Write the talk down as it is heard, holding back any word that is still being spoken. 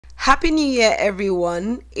Happy New Year,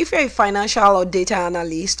 everyone. If you're a financial or data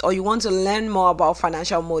analyst or you want to learn more about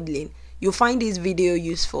financial modeling, you'll find this video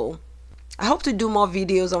useful. I hope to do more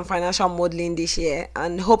videos on financial modeling this year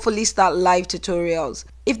and hopefully start live tutorials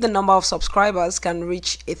if the number of subscribers can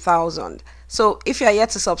reach 1,000. So if you're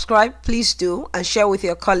yet to subscribe, please do and share with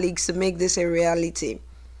your colleagues to make this a reality.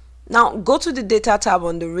 Now go to the data tab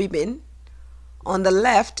on the ribbon. On the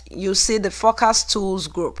left, you'll see the forecast tools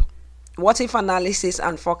group, what if analysis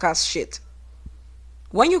and forecast sheet.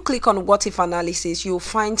 When you click on what if analysis, you'll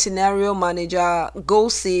find scenario manager, goal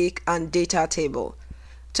seek and data table.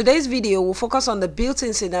 Today's video will focus on the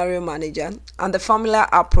built-in scenario manager and the formula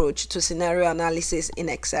approach to scenario analysis in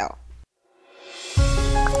Excel.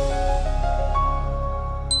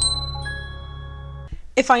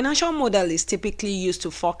 A financial model is typically used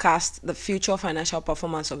to forecast the future financial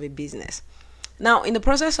performance of a business. Now, in the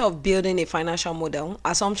process of building a financial model,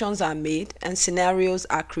 assumptions are made and scenarios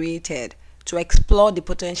are created to explore the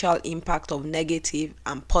potential impact of negative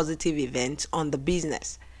and positive events on the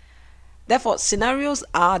business. Therefore, scenarios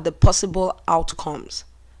are the possible outcomes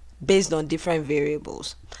based on different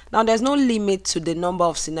variables. Now, there's no limit to the number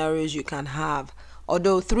of scenarios you can have,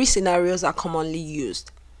 although 3 scenarios are commonly used.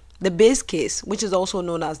 The base case, which is also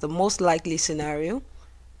known as the most likely scenario,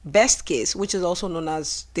 best case, which is also known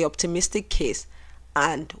as the optimistic case,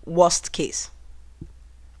 and worst case.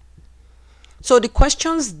 So the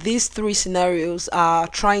questions these 3 scenarios are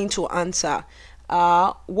trying to answer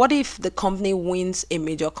are: what if the company wins a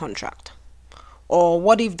major contract? Or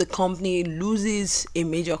what if the company loses a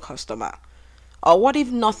major customer? Or what if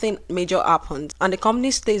nothing major happens and the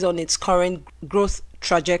company stays on its current growth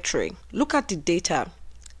trajectory? Look at the data.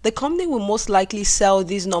 The company will most likely sell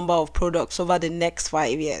this number of products over the next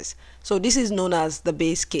 5 years. So this is known as the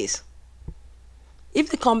base case. If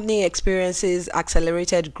the company experiences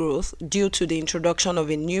accelerated growth due to the introduction of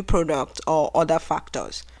a new product or other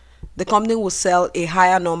factors, the company will sell a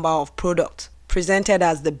higher number of products, presented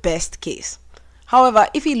as the best case. However,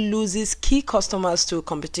 if it loses key customers to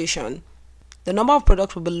competition, the number of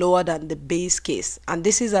products will be lower than the base case, and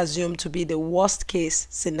this is assumed to be the worst case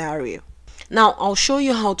scenario. Now, I'll show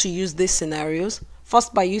you how to use these scenarios,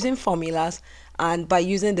 first by using formulas and by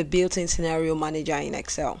using the built-in scenario manager in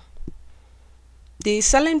Excel. The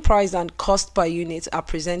selling price and cost per unit are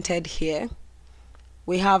presented here.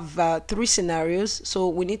 We have 3 scenarios, so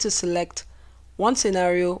we need to select one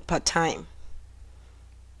scenario per time.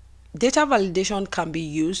 Data validation can be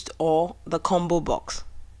used or the combo box.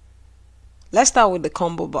 Let's start with the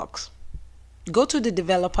combo box. Go to the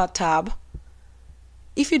developer tab.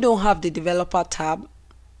 If you don't have the developer tab,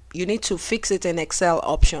 you need to fix it in Excel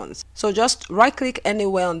options. So just right click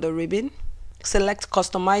anywhere on the ribbon, select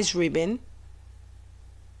customize ribbon,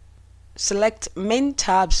 select main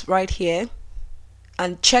tabs right here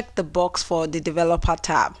and check the box for the developer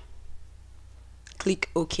tab. Click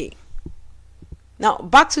OK. Now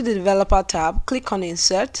back to the developer tab, click on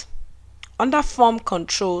insert. Under form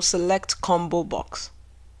control, select combo box.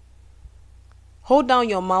 Hold down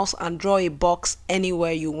your mouse and draw a box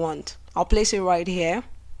anywhere you want. I'll place it right here.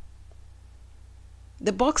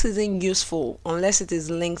 The box isn't useful unless it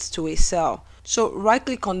is linked to a cell. So right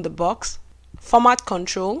click on the box, format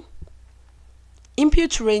control.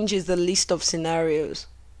 Input range is the list of scenarios.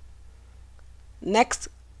 Next,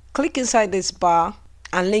 click inside this bar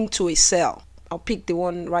and link to a cell. I'll pick the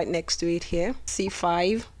one right next to it here,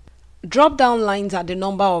 C5. Drop down lines are the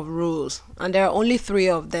number of rows and there are only 3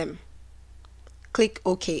 of them. Click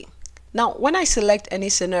OK. Now when I select any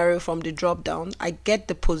scenario from the drop down, I get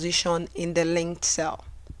the position in the linked cell.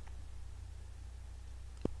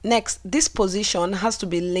 Next, this position has to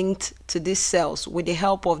be linked to these cells with the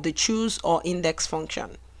help of the choose or index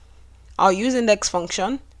function. I'll use index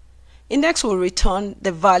function. Index will return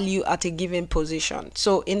the value at a given position.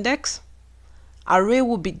 So index array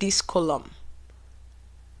will be this column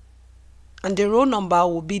and the row number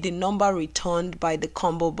will be the number returned by the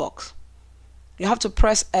combo box. You have to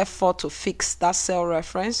press F4 to fix that cell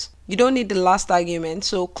reference. You don't need the last argument,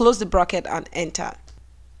 so close the bracket and enter.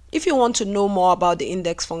 If you want to know more about the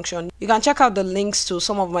index function, you can check out the links to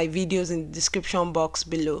some of my videos in the description box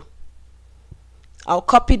below. I'll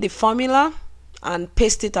copy the formula and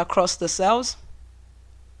paste it across the cells.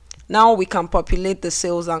 Now we can populate the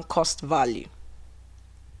sales and cost value.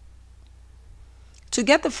 To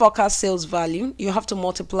get the forecast sales value, you have to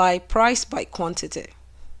multiply price by quantity.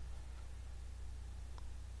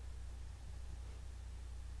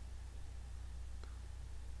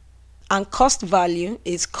 And cost value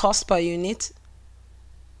is cost per unit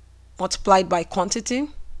multiplied by quantity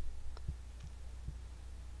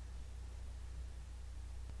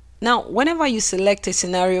Now, whenever you select a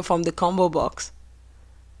scenario from the combo box,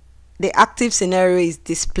 the active scenario is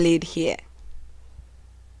displayed here.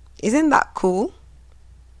 Isn't that cool?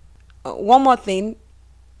 One more thing,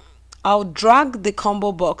 I'll drag the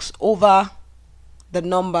combo box over the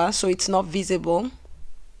number so it's not visible.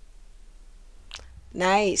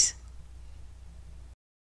 Nice.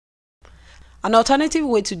 An alternative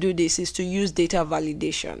way to do this is to use data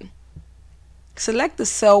validation. Select the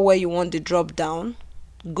cell where you want the drop down,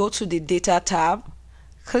 go to the data tab,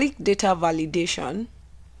 click data validation.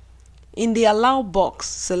 In the allow box,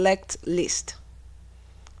 select list.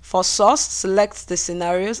 For source, select the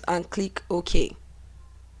scenarios and click OK.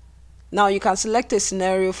 Now you can select a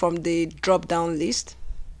scenario from the drop down list.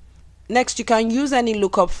 Next, you can use any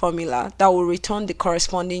lookup formula that will return the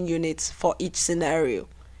corresponding units for each scenario.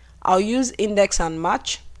 I'll use index and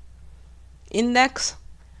match. Index,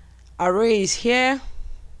 array is here.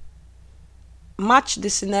 Match the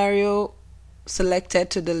scenario selected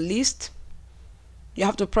to the list. You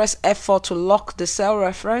have to press F4 to lock the cell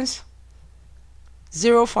reference.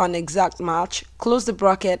 0 for an exact match. Close the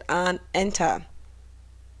bracket and enter.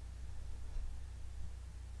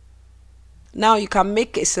 Now you can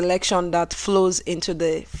make a selection that flows into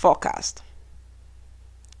the forecast.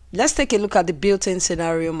 Let's take a look at the built-in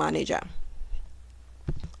scenario manager.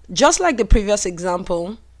 Just like the previous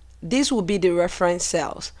example, these will be the reference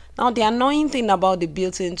cells. Now the annoying thing about the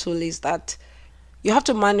built-in tool is that you have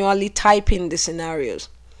to manually type in the scenarios.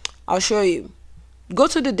 I'll show you. Go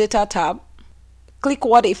to the data tab, click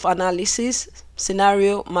what if analysis,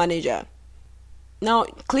 scenario manager. Now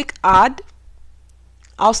click add.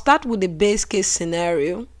 I'll start with the base case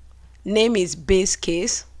scenario. Name is base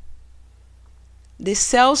case. The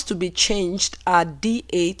cells to be changed are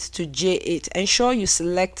D8 to J8. Ensure you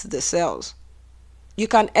select the cells. You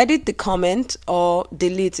can edit the comment or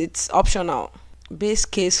delete, it's optional. Base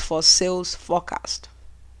case for sales forecast.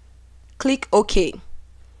 Click OK.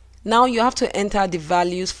 Now you have to enter the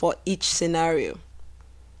values for each scenario.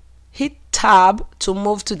 Hit tab to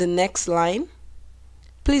move to the next line.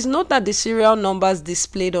 Please note that the serial numbers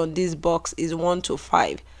displayed on this box is 1 to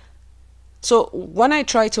 5. So when I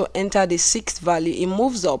try to enter the 6th value, it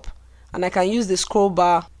moves up and I can use the scroll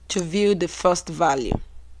bar to view the first value.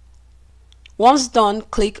 Once done,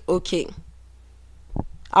 click OK.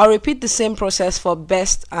 I'll repeat the same process for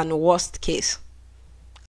best and worst case.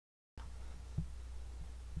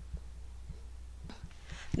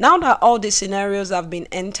 Now that all the scenarios have been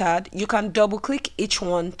entered, you can double click each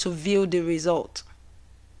one to view the result.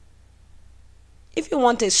 If you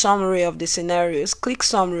want a summary of the scenarios, click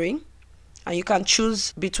summary and you can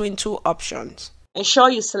choose between two options. Ensure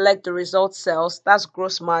you select the result cells, that's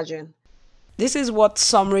gross margin. This is what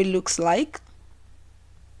summary looks like.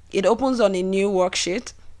 It opens on a new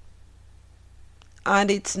worksheet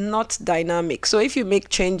and it's not dynamic. So if you make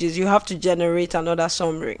changes, you have to generate another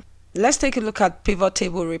summary. Let's take a look at pivot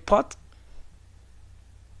table report.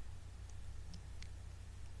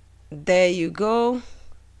 There you go.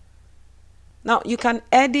 Now you can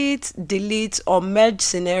edit, delete or merge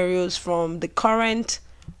scenarios from the current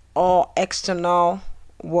or external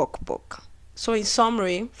workbook. So in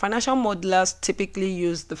summary, financial modelers typically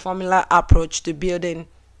use the formula approach to building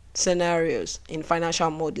scenarios in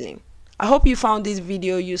financial modeling. I hope you found this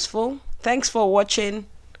video useful. Thanks for watching.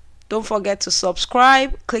 Don't forget to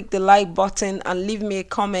subscribe, click the like button and leave me a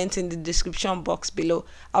comment in the description box below.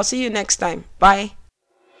 I'll see you next time. Bye.